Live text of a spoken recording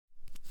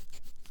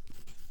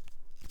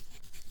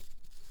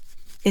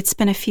It's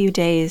been a few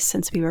days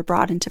since we were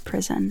brought into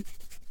prison.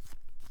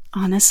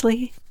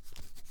 Honestly,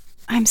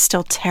 I'm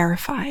still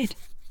terrified.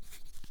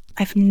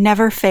 I've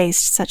never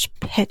faced such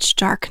pitch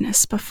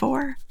darkness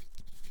before.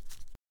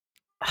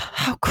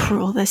 How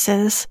cruel this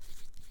is.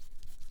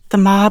 The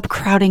mob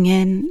crowding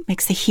in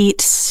makes the heat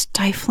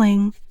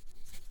stifling,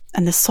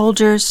 and the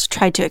soldiers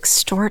tried to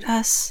extort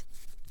us.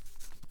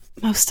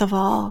 Most of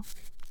all,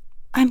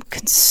 I'm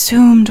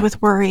consumed with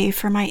worry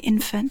for my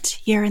infant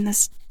here in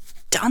this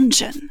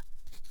dungeon.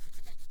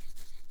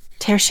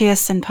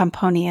 Tertius and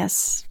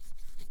Pomponius,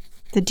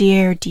 the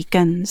dear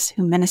deacons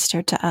who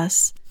ministered to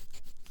us,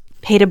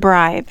 paid a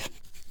bribe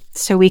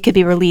so we could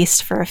be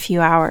released for a few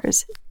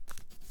hours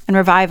and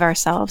revive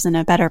ourselves in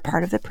a better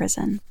part of the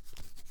prison.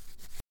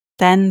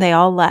 Then they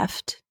all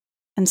left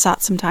and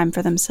sought some time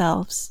for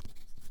themselves.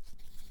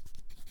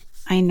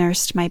 I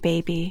nursed my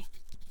baby,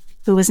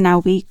 who was now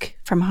weak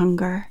from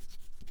hunger,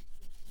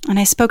 and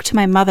I spoke to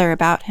my mother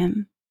about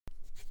him,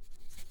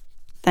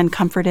 then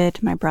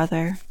comforted my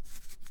brother.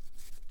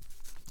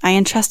 I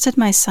entrusted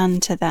my son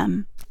to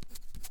them.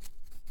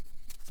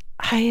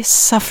 I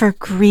suffer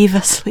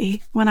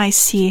grievously when I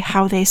see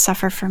how they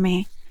suffer for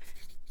me.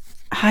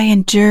 I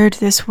endured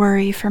this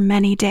worry for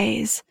many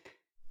days,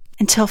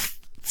 until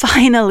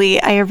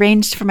finally I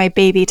arranged for my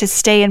baby to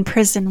stay in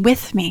prison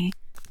with me.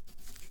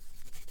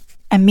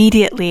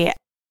 Immediately,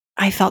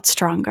 I felt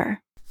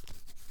stronger.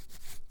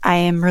 I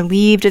am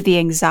relieved of the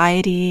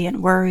anxiety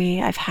and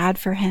worry I've had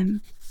for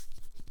him.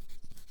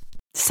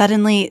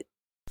 Suddenly,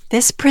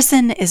 this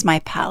prison is my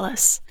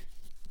palace.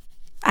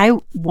 I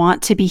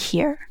want to be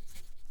here,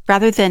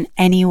 rather than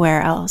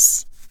anywhere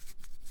else.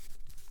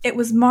 It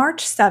was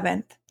March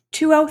 7th,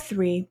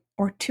 203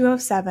 or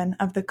 207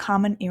 of the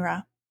Common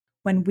Era,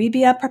 when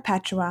Vibia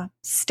Perpetua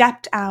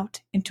stepped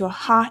out into a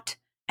hot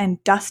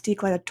and dusty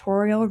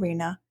gladiatorial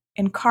arena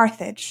in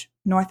Carthage,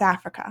 North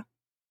Africa,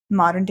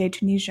 modern-day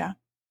Tunisia.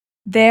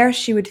 There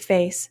she would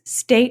face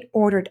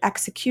state-ordered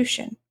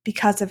execution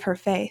because of her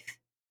faith.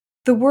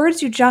 The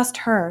words you just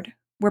heard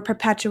were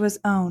Perpetua's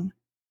own,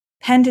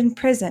 penned in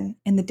prison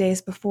in the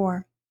days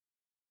before.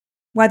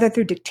 Whether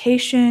through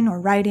dictation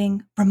or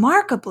writing,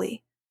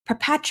 remarkably,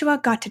 Perpetua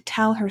got to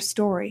tell her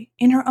story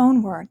in her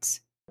own words.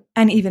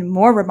 And even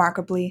more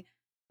remarkably,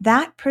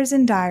 that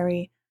prison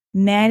diary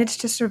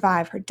managed to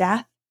survive her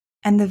death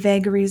and the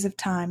vagaries of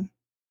time.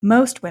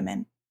 Most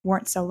women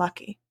weren't so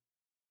lucky.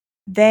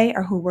 They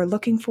are who we're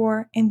looking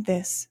for in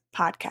this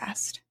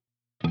podcast.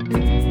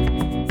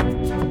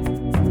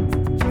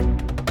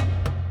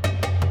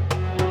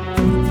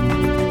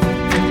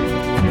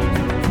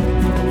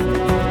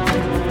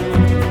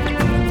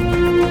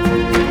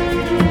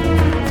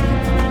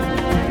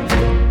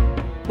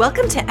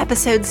 Welcome to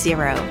Episode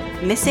 0,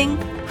 Missing,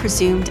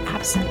 Presumed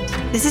Absent.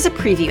 This is a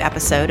preview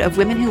episode of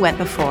Women Who Went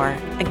Before,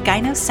 a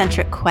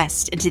gynocentric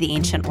quest into the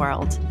ancient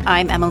world.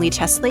 I'm Emily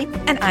Chesley.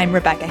 And I'm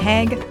Rebecca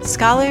Haig.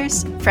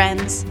 Scholars,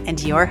 friends,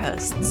 and your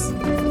hosts.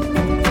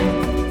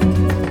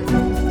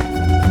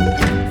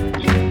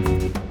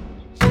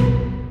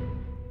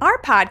 Our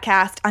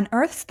podcast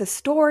unearths the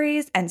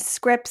stories and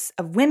scripts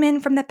of women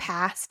from the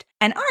past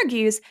and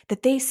argues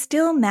that they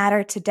still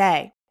matter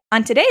today.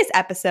 On today's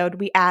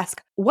episode, we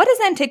ask, what is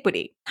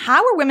antiquity?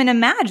 How were women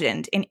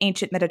imagined in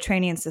ancient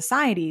Mediterranean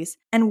societies?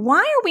 And why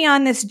are we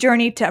on this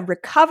journey to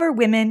recover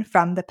women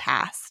from the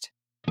past?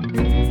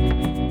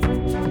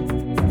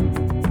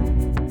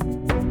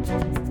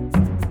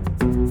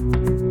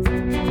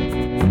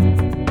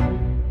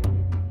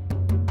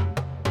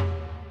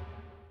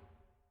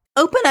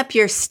 Open up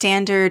your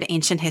standard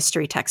ancient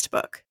history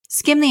textbook.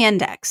 Skim the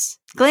index.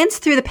 Glance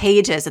through the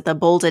pages at the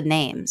bolded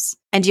names,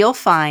 and you'll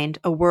find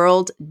a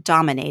world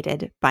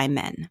dominated by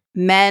men.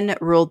 Men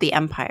ruled the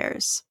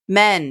empires.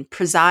 Men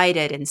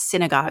presided in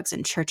synagogues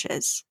and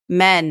churches.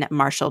 Men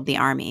marshaled the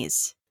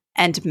armies.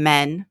 And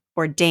men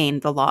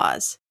ordained the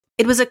laws.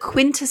 It was a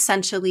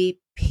quintessentially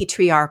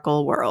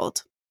patriarchal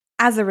world.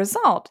 As a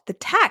result, the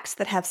texts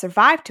that have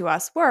survived to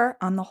us were,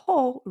 on the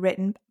whole,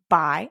 written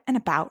by and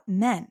about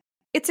men.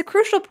 It's a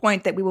crucial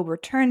point that we will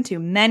return to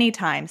many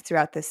times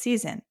throughout this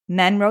season.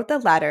 Men wrote the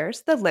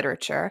letters, the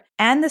literature,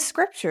 and the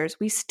scriptures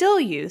we still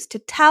use to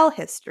tell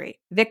history.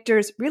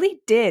 Victors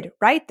really did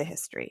write the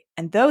history,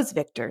 and those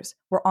victors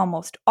were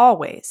almost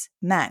always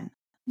men.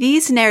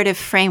 These narrative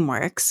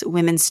frameworks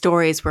women's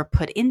stories were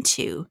put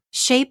into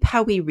shape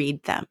how we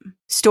read them.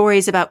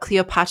 Stories about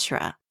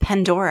Cleopatra,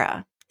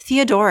 Pandora,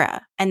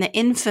 Theodora, and the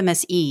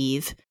infamous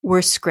Eve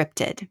were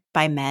scripted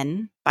by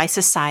men, by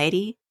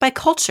society, by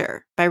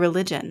culture, by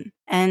religion,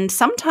 and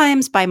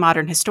sometimes by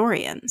modern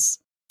historians.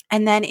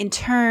 And then in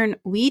turn,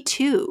 we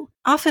too,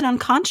 often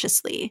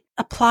unconsciously,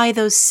 apply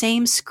those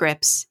same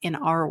scripts in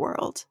our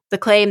world. The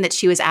claim that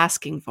she was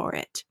asking for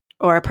it.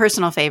 Or a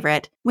personal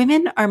favorite,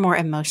 women are more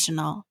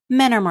emotional,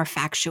 men are more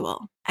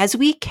factual. As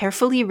we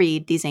carefully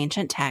read these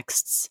ancient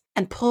texts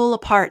and pull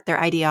apart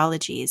their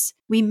ideologies,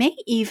 we may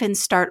even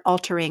start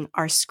altering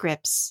our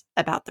scripts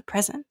about the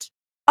present.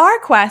 Our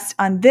quest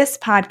on this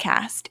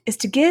podcast is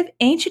to give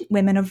ancient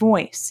women a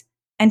voice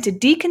and to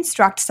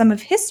deconstruct some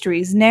of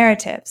history's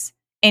narratives,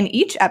 In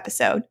each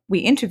episode, we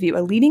interview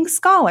a leading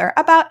scholar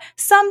about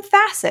some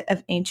facet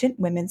of ancient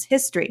women's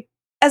history,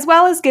 as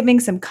well as giving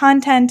some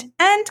content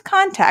and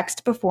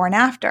context before and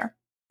after.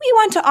 We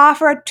want to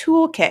offer a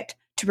toolkit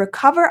to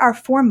recover our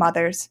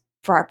foremothers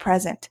for our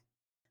present.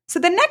 So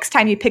the next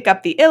time you pick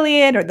up the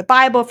Iliad or the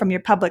Bible from your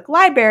public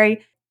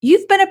library,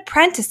 you've been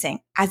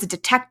apprenticing as a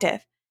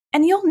detective,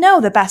 and you'll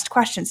know the best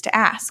questions to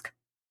ask.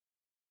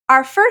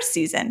 Our first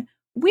season,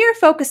 we're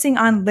focusing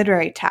on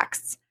literary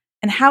texts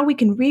and how we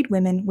can read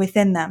women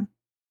within them.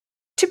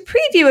 To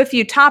preview a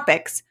few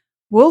topics,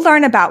 we'll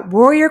learn about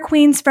warrior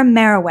queens from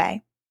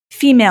Merowe,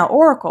 female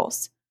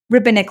oracles,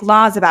 rabbinic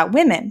laws about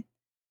women,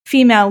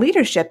 female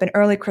leadership in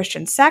early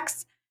Christian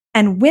sects,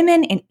 and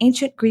women in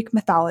ancient Greek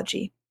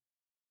mythology.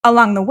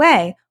 Along the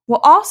way, we'll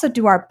also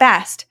do our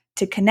best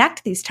to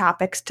connect these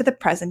topics to the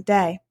present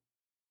day.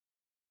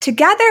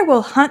 Together,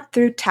 we'll hunt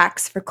through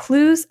texts for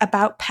clues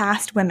about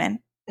past women.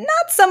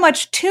 Not so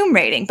much tomb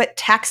raiding, but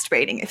text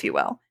raiding, if you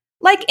will.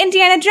 Like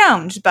Indiana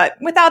Jones, but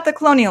without the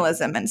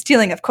colonialism and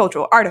stealing of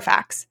cultural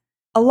artifacts.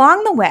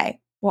 Along the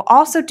way, we'll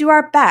also do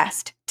our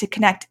best to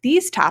connect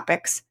these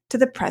topics to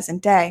the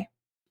present day.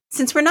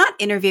 Since we're not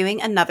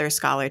interviewing another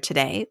scholar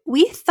today,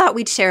 we thought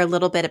we'd share a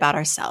little bit about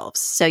ourselves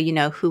so you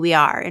know who we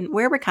are and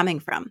where we're coming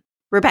from.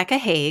 Rebecca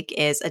Haig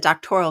is a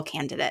doctoral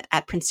candidate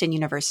at Princeton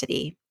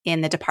University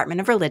in the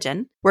Department of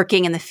Religion,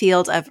 working in the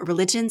field of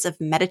religions of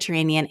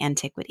Mediterranean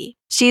antiquity.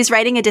 She's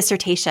writing a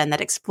dissertation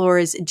that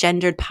explores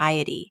gendered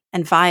piety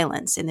and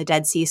violence in the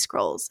Dead Sea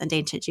Scrolls and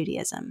ancient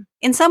Judaism.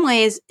 In some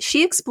ways,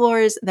 she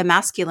explores the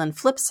masculine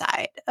flip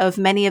side of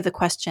many of the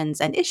questions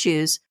and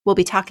issues we'll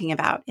be talking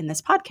about in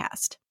this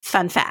podcast.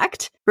 Fun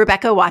fact,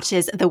 Rebecca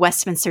watches the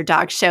Westminster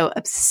Dog Show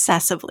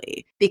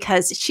obsessively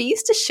because she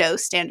used to show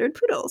standard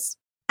poodles.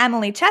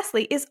 Emily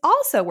Chesley is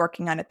also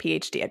working on a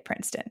PhD at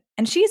Princeton,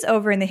 and she's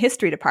over in the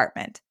history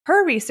department.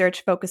 Her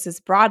research focuses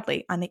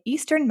broadly on the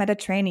Eastern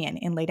Mediterranean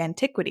in late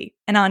antiquity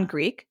and on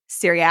Greek,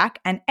 Syriac,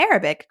 and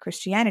Arabic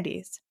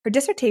Christianities. Her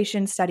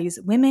dissertation studies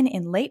women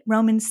in late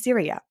Roman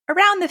Syria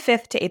around the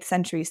 5th to 8th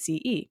century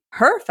CE.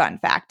 Her fun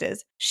fact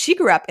is she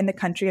grew up in the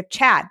country of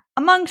Chad,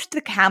 amongst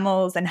the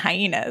camels and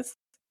hyenas.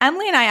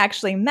 Emily and I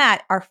actually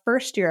met our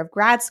first year of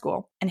grad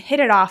school and hit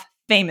it off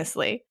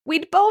famously.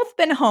 We'd both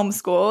been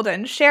homeschooled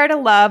and shared a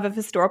love of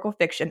historical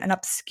fiction and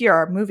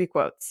obscure movie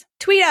quotes.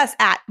 Tweet us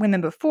at Women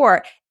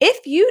Before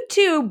if you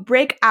too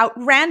break out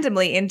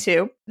randomly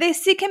into, they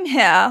seek him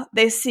here,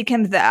 they seek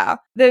him there.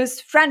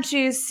 Those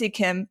Frenchies seek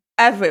him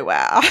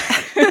everywhere.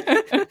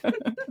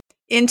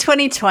 In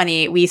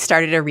 2020, we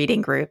started a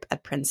reading group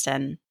at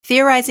Princeton,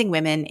 Theorizing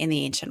Women in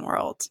the Ancient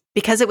World.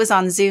 Because it was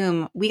on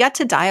Zoom, we got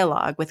to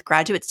dialogue with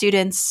graduate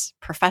students,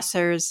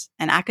 professors,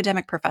 and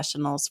academic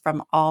professionals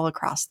from all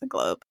across the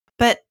globe.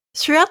 But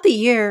throughout the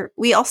year,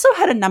 we also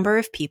had a number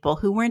of people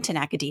who weren't in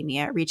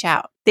academia reach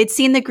out. They'd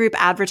seen the group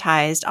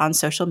advertised on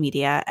social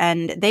media,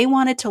 and they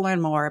wanted to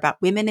learn more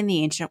about women in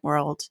the ancient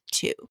world,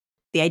 too.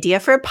 The idea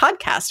for a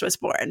podcast was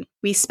born.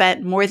 We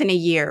spent more than a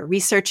year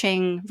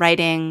researching,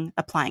 writing,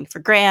 applying for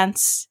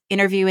grants,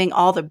 interviewing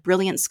all the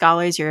brilliant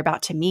scholars you're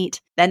about to meet,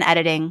 then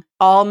editing.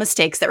 All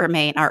mistakes that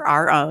remain are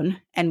our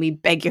own, and we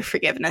beg your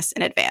forgiveness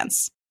in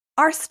advance.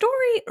 Our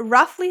story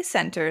roughly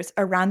centers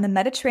around the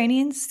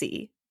Mediterranean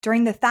Sea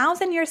during the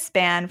 1,000-year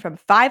span from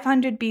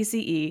 500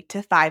 BCE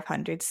to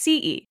 500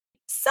 CE.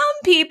 Some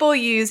people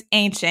use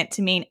ancient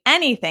to mean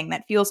anything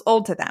that feels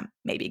old to them,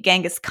 maybe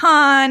Genghis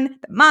Khan,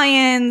 the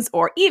Mayans,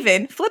 or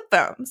even flip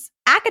phones.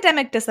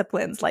 Academic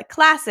disciplines like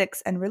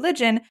classics and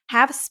religion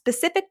have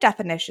specific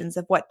definitions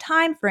of what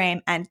time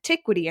frame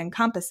antiquity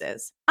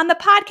encompasses. On the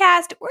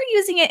podcast, we're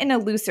using it in a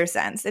looser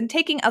sense and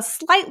taking a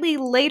slightly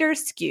later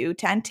skew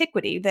to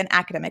antiquity than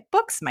academic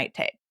books might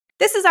take.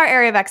 This is our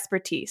area of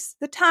expertise,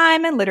 the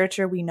time and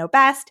literature we know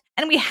best,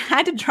 and we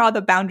had to draw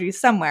the boundaries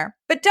somewhere.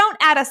 But don't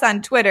add us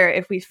on Twitter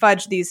if we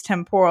fudge these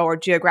temporal or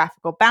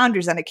geographical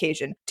boundaries on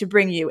occasion to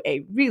bring you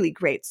a really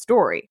great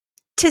story.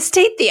 To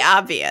state the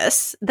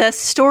obvious, the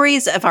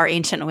stories of our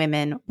ancient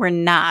women were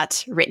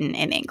not written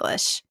in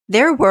English.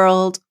 Their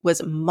world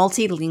was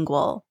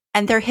multilingual,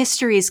 and their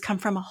histories come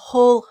from a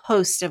whole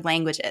host of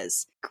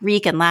languages: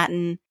 Greek and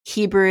Latin,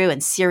 Hebrew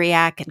and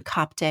Syriac and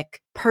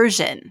Coptic,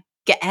 Persian,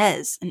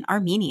 Ge'ez, and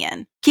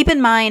Armenian. Keep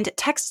in mind,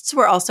 texts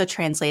were also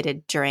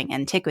translated during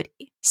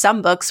antiquity.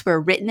 Some books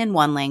were written in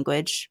one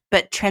language,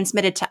 but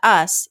transmitted to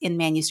us in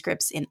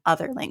manuscripts in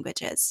other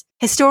languages.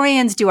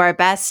 Historians do our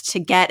best to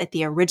get at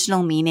the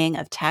original meaning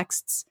of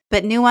texts,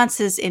 but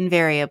nuances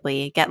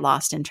invariably get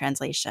lost in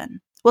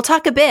translation. We'll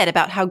talk a bit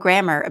about how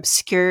grammar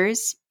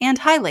obscures and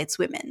highlights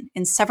women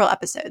in several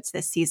episodes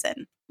this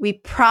season. We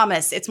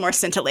promise it's more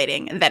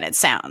scintillating than it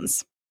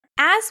sounds.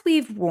 As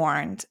we've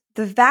warned,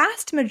 the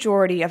vast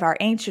majority of our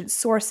ancient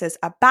sources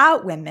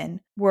about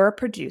women were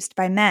produced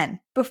by men.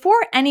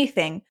 Before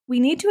anything, we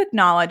need to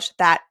acknowledge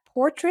that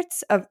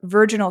portraits of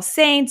virginal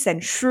saints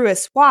and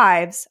shrewish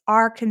wives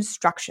are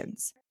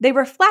constructions. They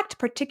reflect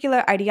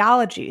particular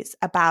ideologies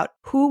about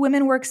who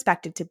women were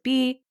expected to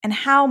be and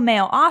how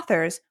male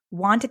authors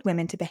wanted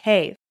women to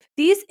behave.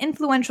 these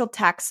influential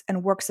texts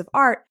and works of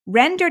art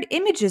rendered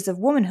images of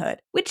womanhood,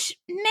 which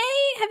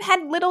may have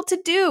had little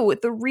to do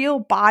with the real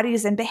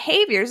bodies and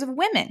behaviors of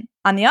women.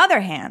 On the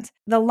other hand,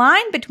 the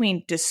line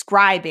between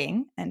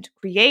describing and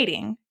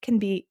creating can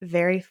be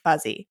very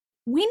fuzzy.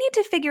 We need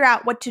to figure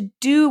out what to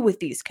do with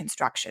these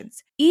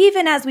constructions,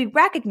 even as we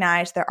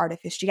recognize their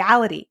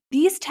artificiality.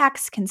 These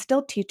texts can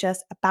still teach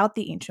us about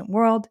the ancient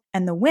world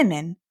and the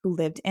women who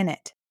lived in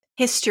it.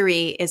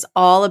 History is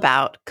all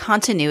about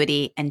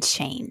continuity and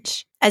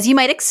change. As you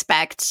might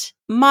expect,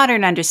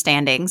 modern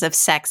understandings of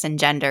sex and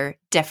gender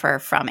differ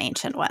from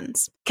ancient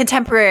ones.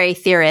 Contemporary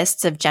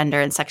theorists of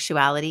gender and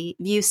sexuality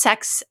view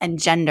sex and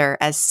gender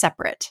as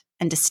separate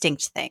and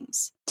distinct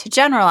things. To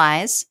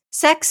generalize,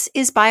 sex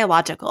is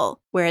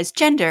biological, whereas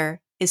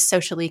gender is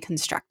socially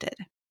constructed.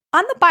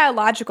 On the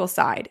biological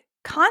side,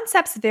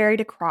 concepts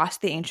varied across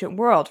the ancient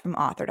world from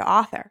author to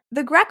author.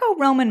 The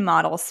Greco-Roman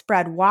model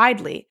spread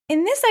widely.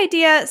 In this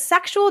idea,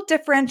 sexual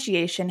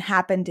differentiation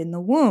happened in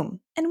the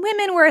womb, and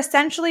women were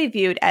essentially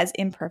viewed as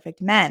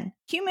imperfect men,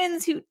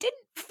 humans who didn't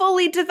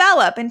fully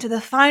develop into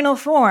the final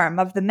form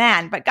of the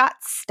man but got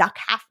stuck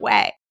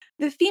halfway.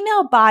 The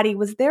female body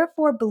was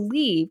therefore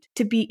believed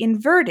to be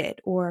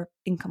inverted or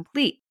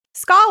incomplete.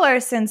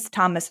 Scholars since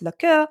Thomas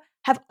Locke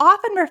have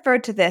often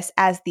referred to this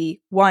as the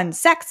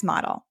one-sex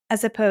model,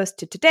 as opposed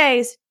to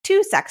today's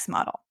two-sex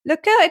model.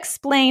 Locke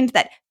explained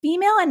that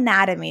female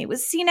anatomy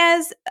was seen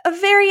as a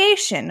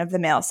variation of the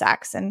male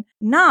sex and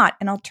not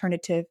an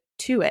alternative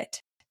to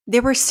it.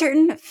 There were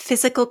certain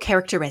physical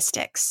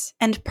characteristics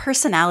and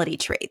personality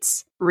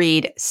traits,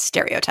 read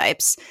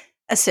stereotypes,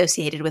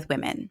 associated with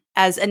women,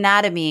 as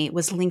anatomy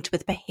was linked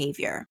with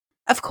behavior.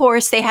 Of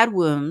course, they had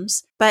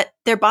wombs, but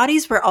their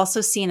bodies were also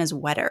seen as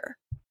wetter.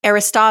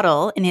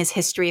 Aristotle, in his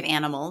History of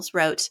Animals,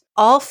 wrote,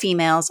 "All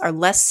females are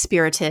less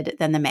spirited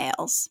than the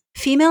males.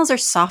 Females are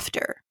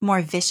softer,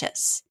 more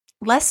vicious,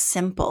 less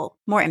simple,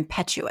 more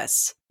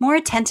impetuous, more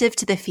attentive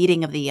to the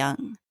feeding of the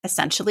young.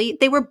 Essentially,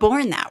 they were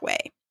born that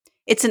way."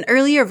 It's an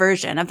earlier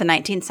version of the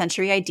 19th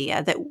century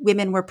idea that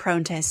women were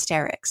prone to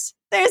hysterics.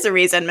 There's a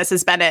reason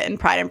Mrs. Bennet in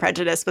Pride and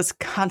Prejudice was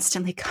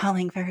constantly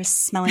calling for her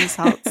smelling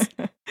salts.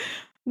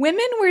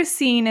 Women were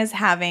seen as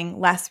having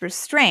less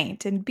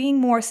restraint and being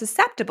more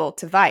susceptible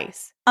to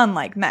vice,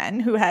 unlike men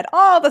who had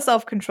all the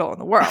self-control in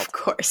the world. Of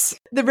course.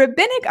 The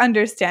rabbinic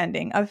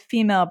understanding of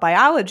female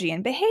biology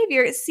and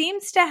behavior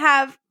seems to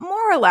have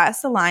more or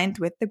less aligned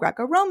with the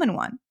Greco-Roman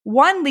one.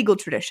 One legal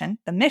tradition,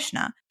 the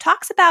Mishnah,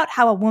 talks about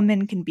how a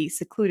woman can be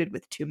secluded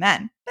with two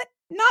men, but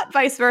not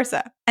vice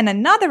versa. And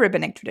another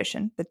rabbinic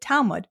tradition, the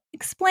Talmud,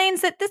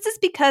 explains that this is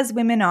because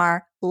women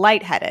are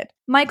lightheaded.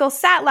 Michael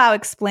Satlow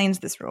explains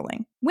this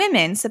ruling.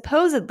 Women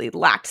supposedly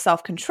lacked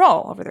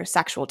self-control over their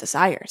sexual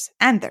desires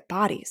and their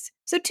bodies.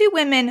 So two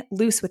women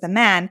loose with a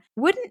man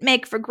wouldn't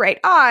make for great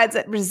odds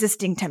at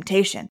resisting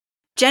temptation.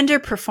 Gender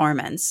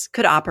performance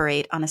could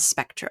operate on a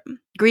spectrum.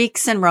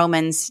 Greeks and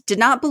Romans did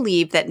not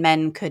believe that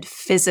men could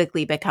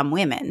physically become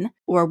women,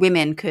 or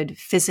women could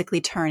physically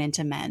turn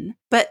into men,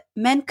 but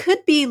men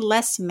could be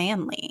less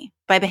manly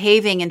by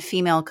behaving in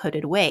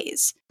female-coded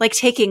ways, like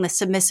taking the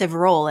submissive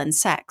role in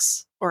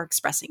sex or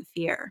expressing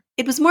fear.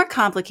 It was more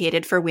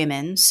complicated for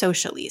women,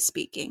 socially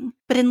speaking,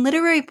 but in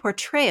literary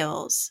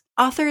portrayals,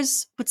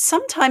 authors would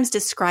sometimes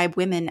describe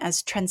women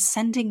as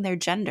transcending their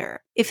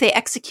gender if they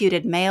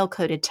executed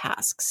male-coded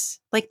tasks,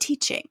 like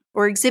teaching,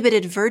 or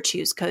exhibited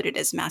virtues coded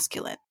as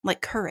masculine,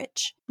 like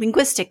courage.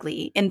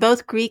 Linguistically, in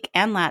both Greek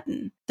and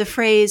Latin, the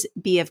phrase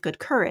 "be of good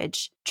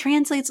courage"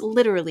 translates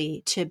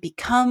literally to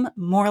become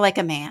more like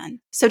a man.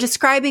 So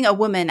describing a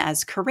woman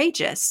as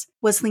courageous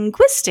was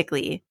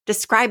linguistically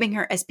describing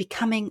her as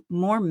becoming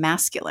more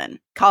masculine.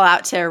 Call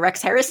out to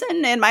Rex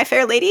Harrison in My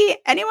Fair Lady,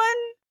 anyone?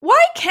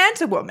 Why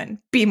can't a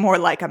woman be more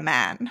like a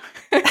man?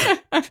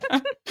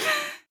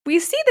 We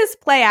see this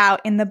play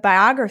out in the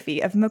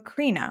biography of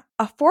Macrina,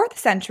 a 4th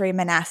century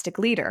monastic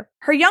leader.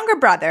 Her younger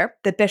brother,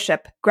 the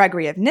bishop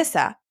Gregory of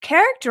Nyssa,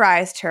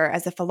 characterized her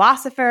as a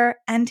philosopher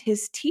and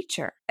his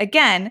teacher.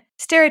 Again,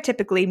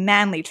 stereotypically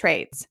manly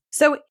traits.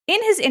 So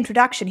in his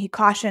introduction, he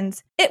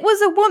cautions, "It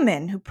was a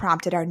woman who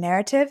prompted our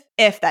narrative,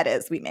 if that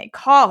is, we may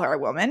call her a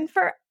woman,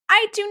 for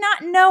I do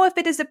not know if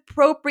it is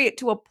appropriate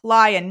to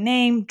apply a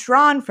name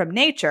drawn from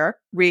nature,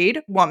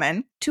 read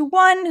woman, to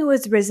one who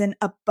has risen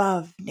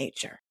above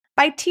nature."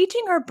 By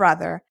teaching her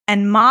brother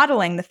and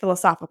modeling the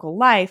philosophical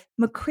life,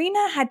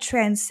 Macrina had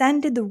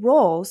transcended the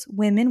roles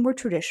women were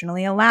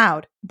traditionally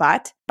allowed.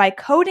 But by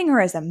coding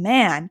her as a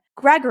man,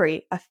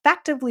 Gregory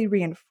effectively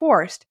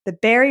reinforced the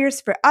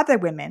barriers for other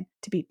women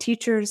to be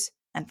teachers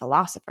and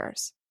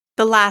philosophers.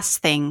 The last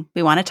thing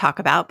we want to talk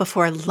about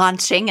before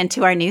launching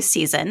into our new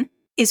season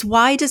is,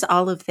 why does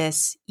all of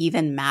this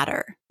even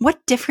matter?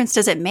 What difference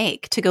does it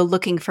make to go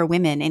looking for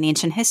women in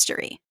ancient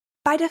history?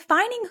 By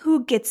defining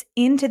who gets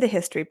into the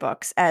history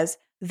books as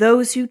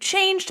those who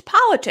changed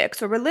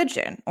politics or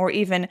religion, or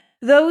even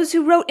those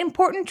who wrote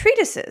important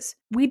treatises.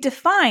 We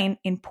define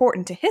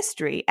important to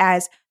history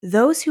as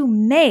those who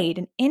made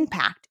an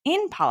impact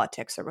in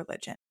politics or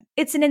religion.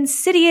 It's an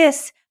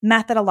insidious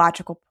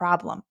methodological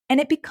problem, and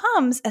it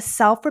becomes a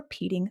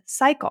self-repeating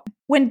cycle.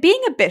 When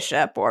being a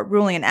bishop or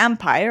ruling an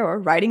empire or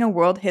writing a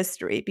world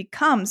history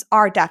becomes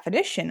our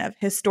definition of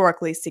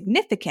historically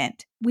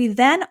significant, we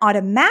then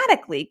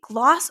automatically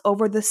gloss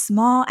over the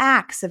small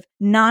acts of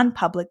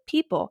non-public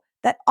people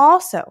that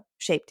also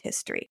shaped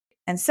history.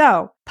 And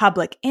so,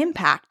 public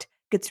impact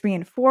gets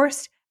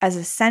reinforced as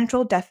a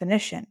central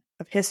definition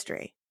of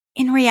history.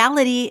 In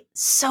reality,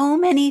 so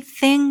many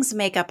things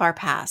make up our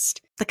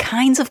past. The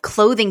kinds of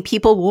clothing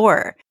people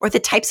wore, or the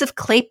types of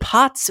clay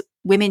pots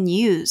women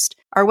used,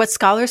 are what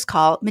scholars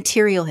call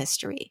material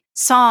history.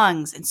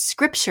 Songs and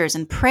scriptures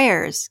and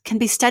prayers can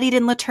be studied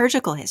in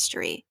liturgical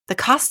history. The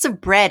costs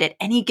of bread at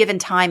any given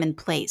time and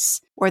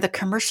place, or the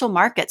commercial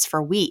markets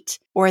for wheat,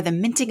 or the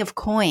minting of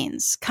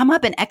coins come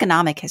up in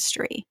economic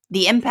history.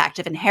 The impact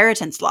of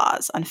inheritance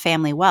laws on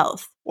family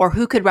wealth, or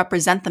who could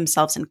represent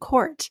themselves in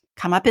court,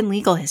 come up in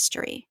legal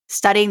history.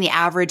 Studying the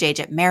average age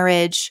at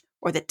marriage,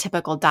 or the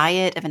typical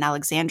diet of an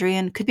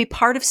Alexandrian could be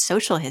part of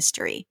social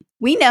history.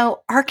 We know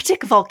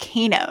Arctic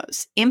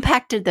volcanoes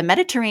impacted the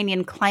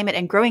Mediterranean climate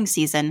and growing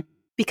season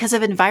because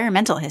of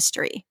environmental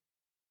history.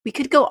 We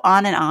could go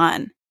on and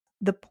on.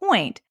 The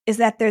point is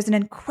that there's an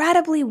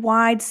incredibly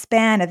wide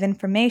span of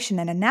information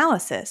and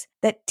analysis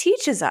that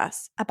teaches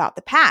us about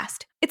the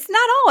past. It's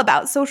not all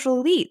about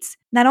social elites.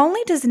 Not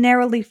only does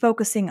narrowly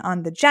focusing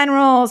on the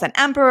generals and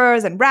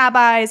emperors and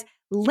rabbis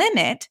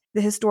limit the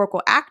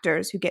historical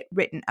actors who get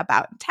written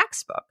about in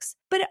textbooks,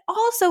 but it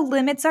also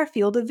limits our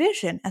field of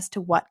vision as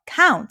to what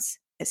counts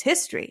as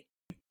history.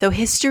 Though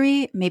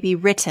history may be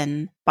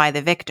written by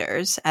the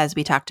victors, as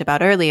we talked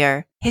about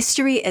earlier,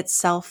 history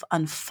itself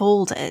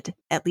unfolded,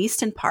 at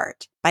least in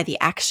part, by the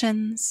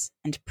actions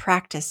and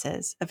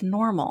practices of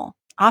normal,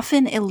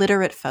 often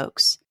illiterate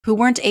folks who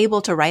weren't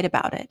able to write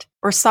about it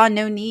or saw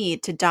no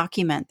need to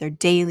document their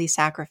daily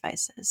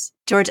sacrifices.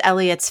 George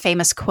Eliot's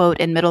famous quote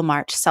in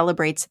Middlemarch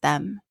celebrates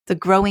them. The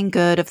growing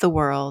good of the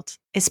world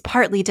is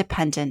partly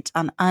dependent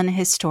on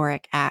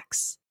unhistoric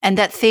acts, and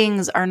that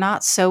things are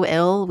not so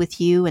ill with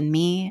you and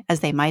me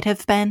as they might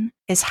have been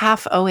is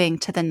half owing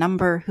to the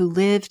number who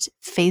lived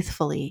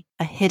faithfully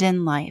a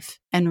hidden life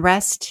and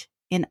rest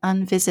in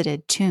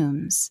unvisited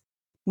tombs.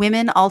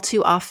 Women all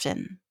too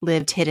often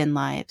lived hidden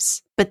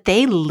lives, but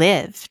they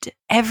lived.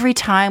 Every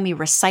time we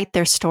recite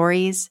their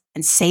stories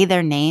and say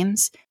their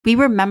names, we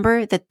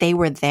remember that they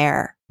were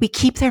there. We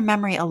keep their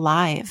memory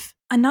alive.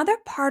 Another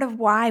part of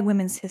why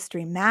women's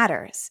history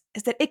matters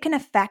is that it can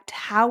affect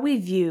how we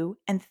view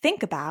and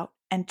think about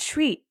and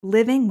treat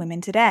living women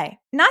today.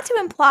 Not to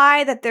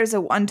imply that there's a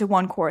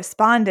one-to-one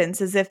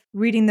correspondence, as if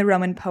reading the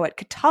Roman poet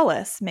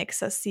Catullus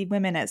makes us see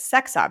women as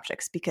sex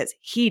objects because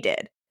he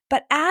did.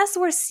 But as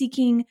we're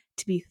seeking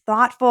to be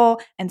thoughtful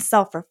and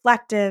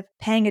self-reflective,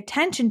 paying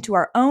attention to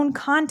our own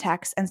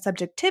context and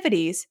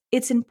subjectivities,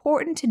 it's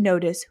important to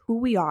notice who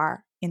we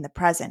are in the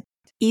present.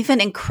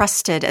 Even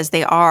encrusted as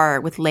they are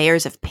with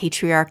layers of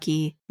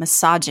patriarchy,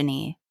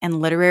 misogyny,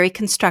 and literary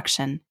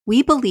construction,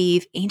 we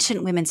believe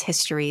ancient women's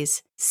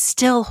histories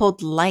still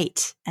hold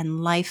light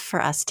and life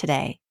for us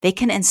today. They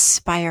can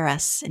inspire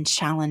us and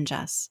challenge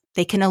us.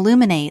 They can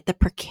illuminate the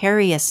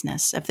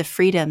precariousness of the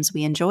freedoms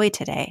we enjoy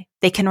today.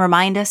 They can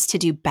remind us to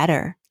do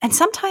better. And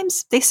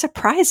sometimes they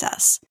surprise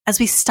us as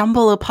we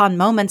stumble upon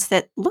moments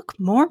that look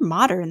more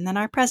modern than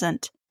our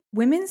present.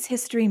 Women's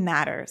history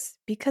matters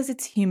because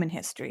it's human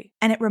history,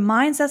 and it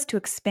reminds us to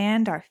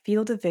expand our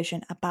field of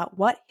vision about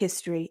what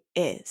history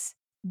is.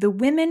 The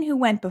women who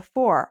went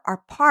before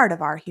are part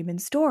of our human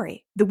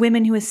story. The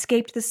women who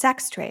escaped the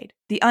sex trade,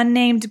 the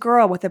unnamed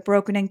girl with a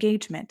broken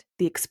engagement,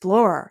 the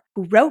explorer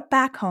who wrote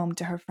back home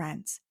to her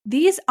friends.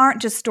 These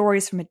aren't just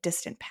stories from a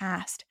distant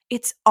past.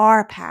 It's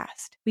our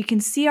past. We can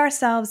see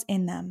ourselves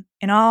in them,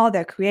 in all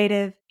their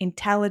creative,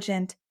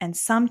 intelligent, and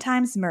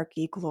sometimes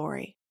murky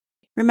glory.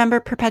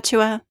 Remember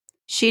Perpetua?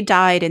 She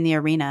died in the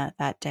arena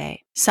that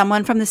day.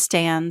 Someone from the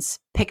stands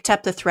picked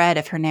up the thread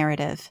of her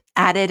narrative,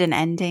 added an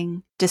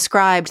ending,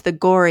 described the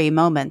gory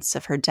moments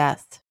of her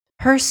death.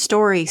 Her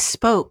story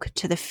spoke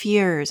to the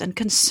fears and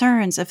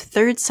concerns of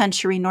 3rd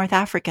century North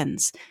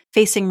Africans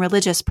facing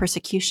religious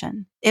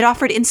persecution. It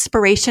offered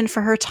inspiration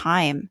for her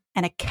time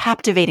and a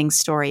captivating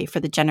story for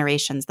the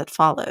generations that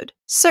followed.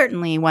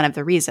 Certainly one of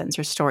the reasons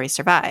her story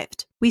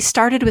survived. We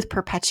started with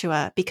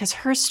Perpetua because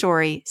her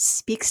story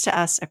speaks to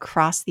us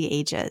across the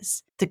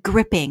ages. The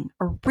gripping,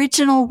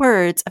 original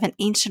words of an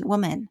ancient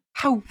woman.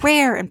 How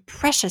rare and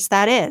precious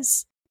that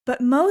is. But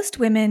most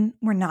women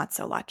were not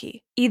so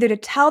lucky, either to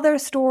tell their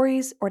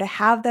stories or to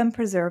have them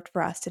preserved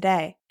for us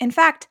today. In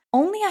fact,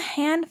 only a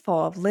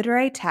handful of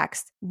literary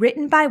texts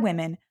written by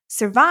women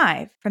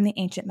survive from the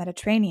ancient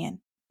Mediterranean.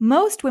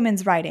 Most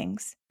women's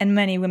writings, and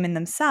many women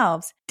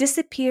themselves,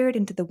 disappeared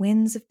into the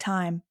winds of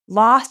time,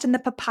 lost in the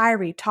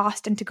papyri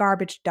tossed into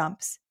garbage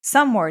dumps,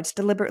 some words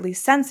deliberately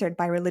censored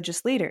by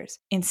religious leaders,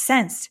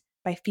 incensed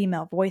by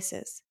female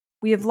voices.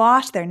 We have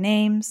lost their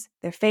names,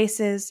 their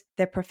faces,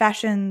 their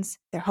professions,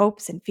 their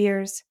hopes and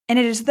fears. And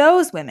it is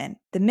those women,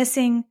 the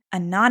missing,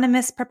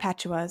 anonymous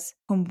Perpetuas,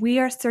 whom we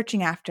are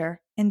searching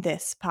after in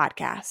this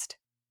podcast.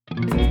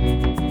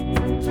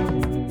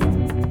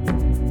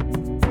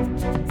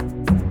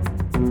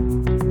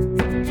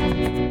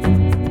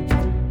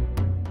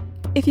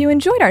 If you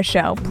enjoyed our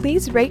show,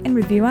 please rate and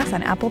review us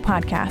on Apple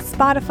Podcasts,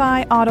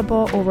 Spotify,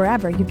 Audible, or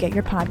wherever you get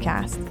your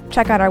podcasts.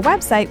 Check out our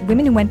website,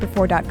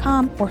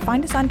 womenwhowentbefore.com, or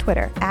find us on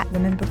Twitter,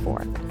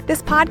 @womenbefore.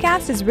 This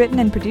podcast is written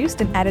and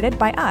produced and edited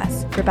by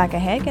us, Rebecca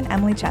Haig and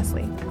Emily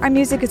Chesley. Our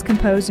music is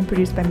composed and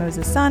produced by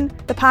Moses Sun.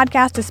 The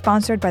podcast is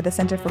sponsored by the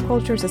Center for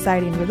Culture,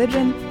 Society, and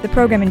Religion, the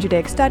Program in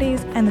Judaic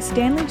Studies, and the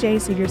Stanley J.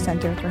 Seeger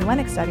Center for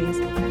Hellenic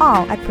Studies,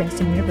 all at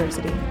Princeton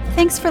University.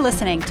 Thanks for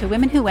listening to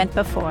Women Who Went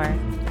Before.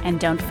 And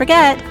don't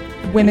forget,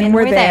 Women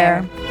were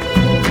there.